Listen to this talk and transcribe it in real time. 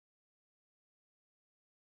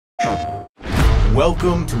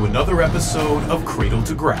Welcome to another episode of Cradle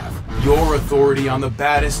to Grav, your authority on the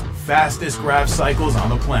baddest, fastest grav cycles on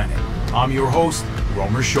the planet. I'm your host,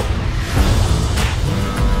 Romer Scholl.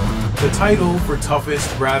 The title for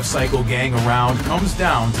toughest grav cycle gang around comes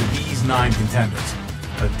down to these 9 contenders.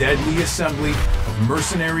 A deadly assembly of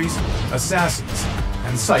mercenaries, assassins,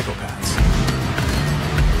 and psychopaths.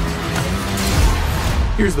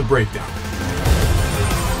 Here's the breakdown.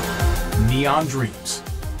 Neon Dreams.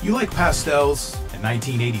 You like pastels and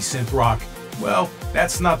 1980 synth rock? Well,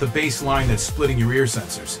 that's not the bass line that's splitting your ear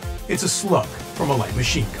sensors. It's a slug from a light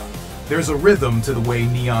machine gun. There's a rhythm to the way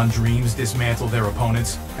Neon Dreams dismantle their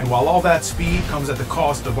opponents, and while all that speed comes at the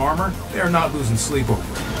cost of armor, they're not losing sleep over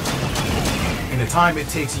it. In the time it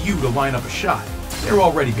takes you to line up a shot, they're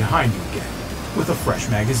already behind you again, with a fresh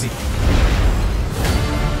magazine.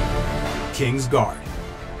 King's Guard.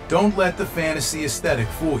 Don't let the fantasy aesthetic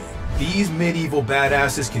fool you. These medieval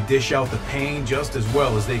badasses can dish out the pain just as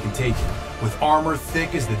well as they can take it, with armor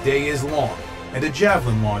thick as the day is long, and a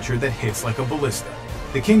javelin launcher that hits like a ballista.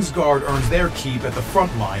 The King's Guard earns their keep at the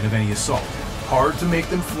front line of any assault, hard to make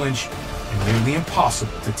them flinch, and nearly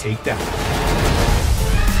impossible to take down.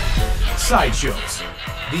 Sideshows.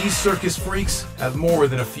 These circus freaks have more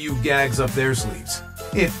than a few gags up their sleeves,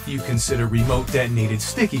 if you consider remote detonated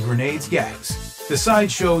sticky grenades gags. The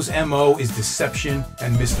Sideshow's MO is deception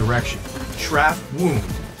and misdirection. Trap, wound,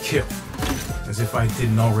 kill. As if I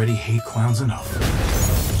didn't already hate clowns enough.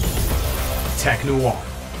 Tech Noir.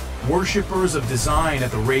 Worshippers of design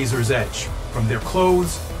at the razor's edge. From their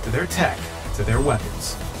clothes, to their tech, to their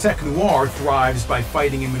weapons. Tech Noir thrives by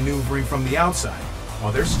fighting and maneuvering from the outside,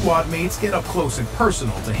 while their squad mates get up close and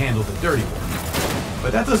personal to handle the dirty work.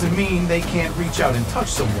 But that doesn't mean they can't reach out and touch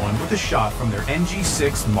someone with a shot from their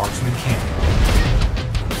NG6 marksman cannon.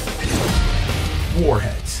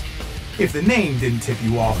 Warheads. If the name didn't tip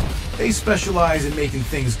you off, they specialize in making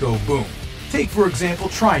things go boom. Take, for example,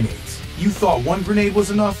 trinades. You thought one grenade was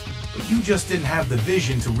enough, but you just didn't have the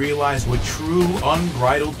vision to realize what true,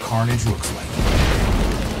 unbridled carnage looks like.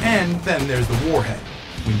 And then there's the warhead,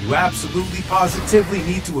 when you absolutely positively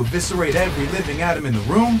need to eviscerate every living atom in the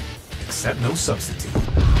room, except no substitute.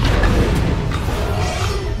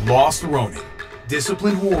 Lost Ronin.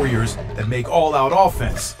 Disciplined warriors that make all-out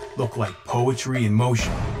offense look like poetry in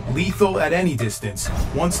motion. Lethal at any distance,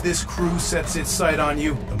 once this crew sets its sight on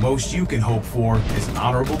you, the most you can hope for is an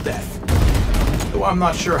honorable death. Though I'm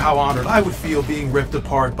not sure how honored I would feel being ripped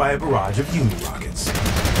apart by a barrage of uni-rockets.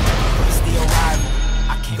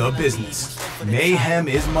 The Business. Mayhem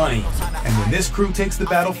is money, and when this crew takes the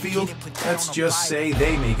battlefield, let's just say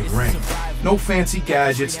they make it rain. No fancy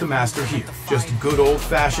gadgets to master here, just good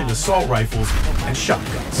old-fashioned assault rifles and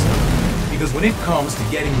shotguns. Because when it comes to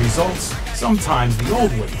getting results, sometimes the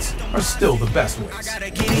old ways are still the best ways.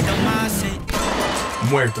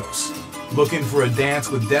 Muertos. Looking for a dance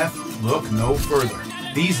with death? Look no further.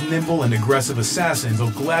 These nimble and aggressive assassins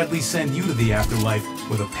will gladly send you to the afterlife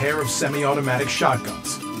with a pair of semi-automatic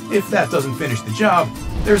shotguns. If that doesn't finish the job,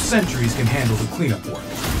 their sentries can handle the cleanup work.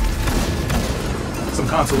 Some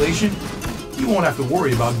consolation? You won't have to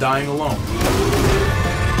worry about dying alone.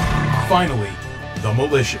 Finally, the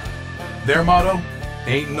Militia. Their motto?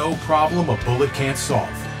 Ain't no problem a bullet can't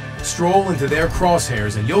solve. Stroll into their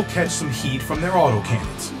crosshairs and you'll catch some heat from their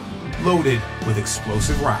autocannons, loaded with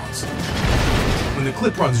explosive rounds. When the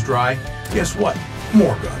clip runs dry, guess what?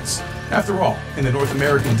 More guns. After all, in the North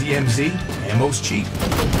American DMZ, ammo's cheap.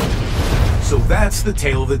 So that's the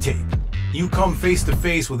tale of the tape. You come face to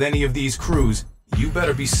face with any of these crews, you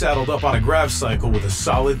better be saddled up on a grav cycle with a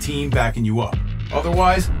solid team backing you up.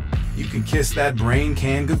 Otherwise, you can kiss that brain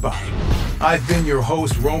can goodbye. I've been your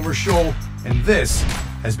host, Romer Scholl, and this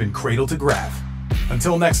has been Cradle to Grav.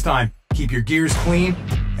 Until next time, keep your gears clean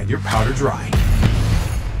and your powder dry.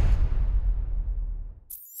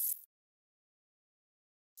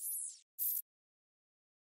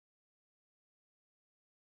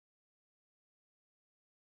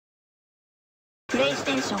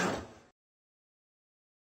 PlayStation